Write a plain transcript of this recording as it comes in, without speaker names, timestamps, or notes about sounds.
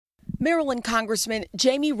Maryland Congressman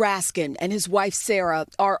Jamie Raskin and his wife Sarah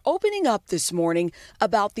are opening up this morning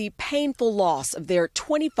about the painful loss of their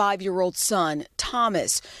 25-year-old son,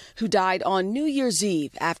 Thomas, who died on New Year's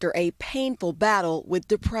Eve after a painful battle with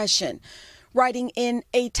depression, writing in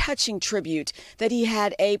a touching tribute that he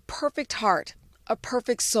had a perfect heart, a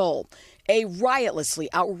perfect soul, a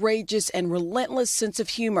riotously outrageous and relentless sense of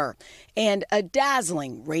humor, and a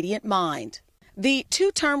dazzling, radiant mind. The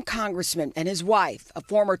two-term congressman and his wife, a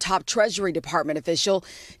former top Treasury Department official,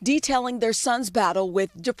 detailing their son's battle with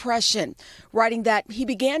depression, writing that he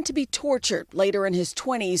began to be tortured later in his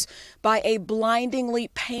 20s by a blindingly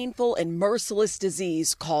painful and merciless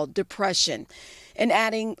disease called depression. And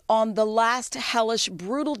adding, on the last hellish,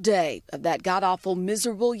 brutal day of that god-awful,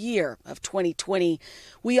 miserable year of 2020,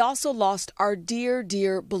 we also lost our dear,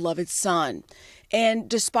 dear, beloved son. And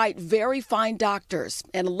despite very fine doctors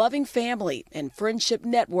and a loving family and friendship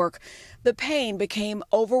network, the pain became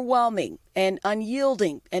overwhelming and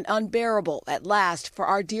unyielding and unbearable at last for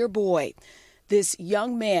our dear boy, this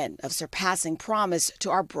young man of surpassing promise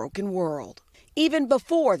to our broken world. Even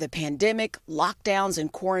before the pandemic, lockdowns,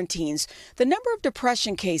 and quarantines, the number of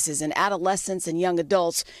depression cases in adolescents and young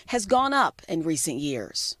adults has gone up in recent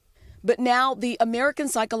years. But now the American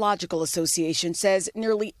Psychological Association says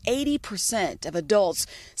nearly 80% of adults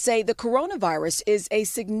say the coronavirus is a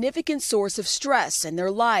significant source of stress in their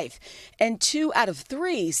life, and 2 out of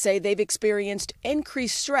 3 say they've experienced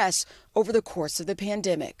increased stress over the course of the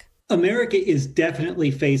pandemic. America is definitely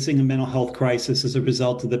facing a mental health crisis as a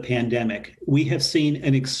result of the pandemic. We have seen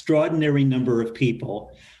an extraordinary number of people,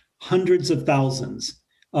 hundreds of thousands,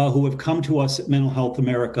 who have come to us at Mental Health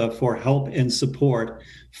America for help and support,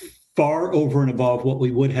 far over and above what we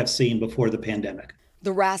would have seen before the pandemic.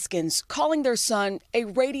 The Raskins, calling their son a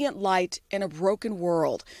radiant light in a broken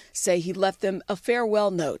world, say he left them a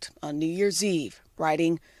farewell note on New Year's Eve,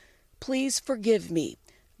 writing, "Please forgive me.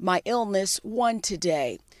 My illness won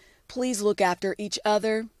today. Please look after each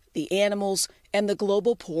other, the animals, and the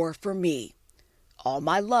global poor for me. All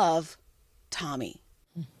my love, Tommy."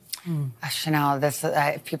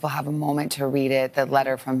 Sheinelle, if people have a moment to read it, the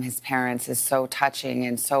letter from his parents is so touching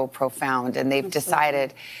and so profound, and they've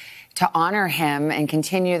decided to honor him and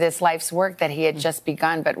continue this life's work that he had just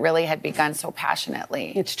begun, but really had begun so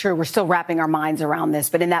passionately. It's true. We're still wrapping our minds around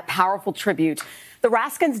this, but in that powerful tribute, the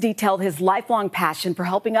Raskins detailed his lifelong passion for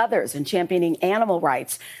helping others and championing animal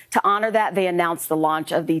rights. To honor that, they announced the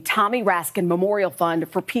launch of the Tommy Raskin Memorial Fund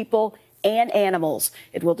for people and animals.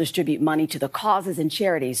 It will distribute money to the causes and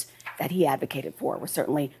charities that he advocated for. We're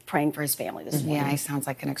certainly praying for his family this morning. Yeah, he sounds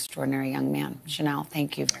like an extraordinary young man. Sheinelle,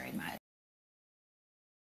 thank you very much.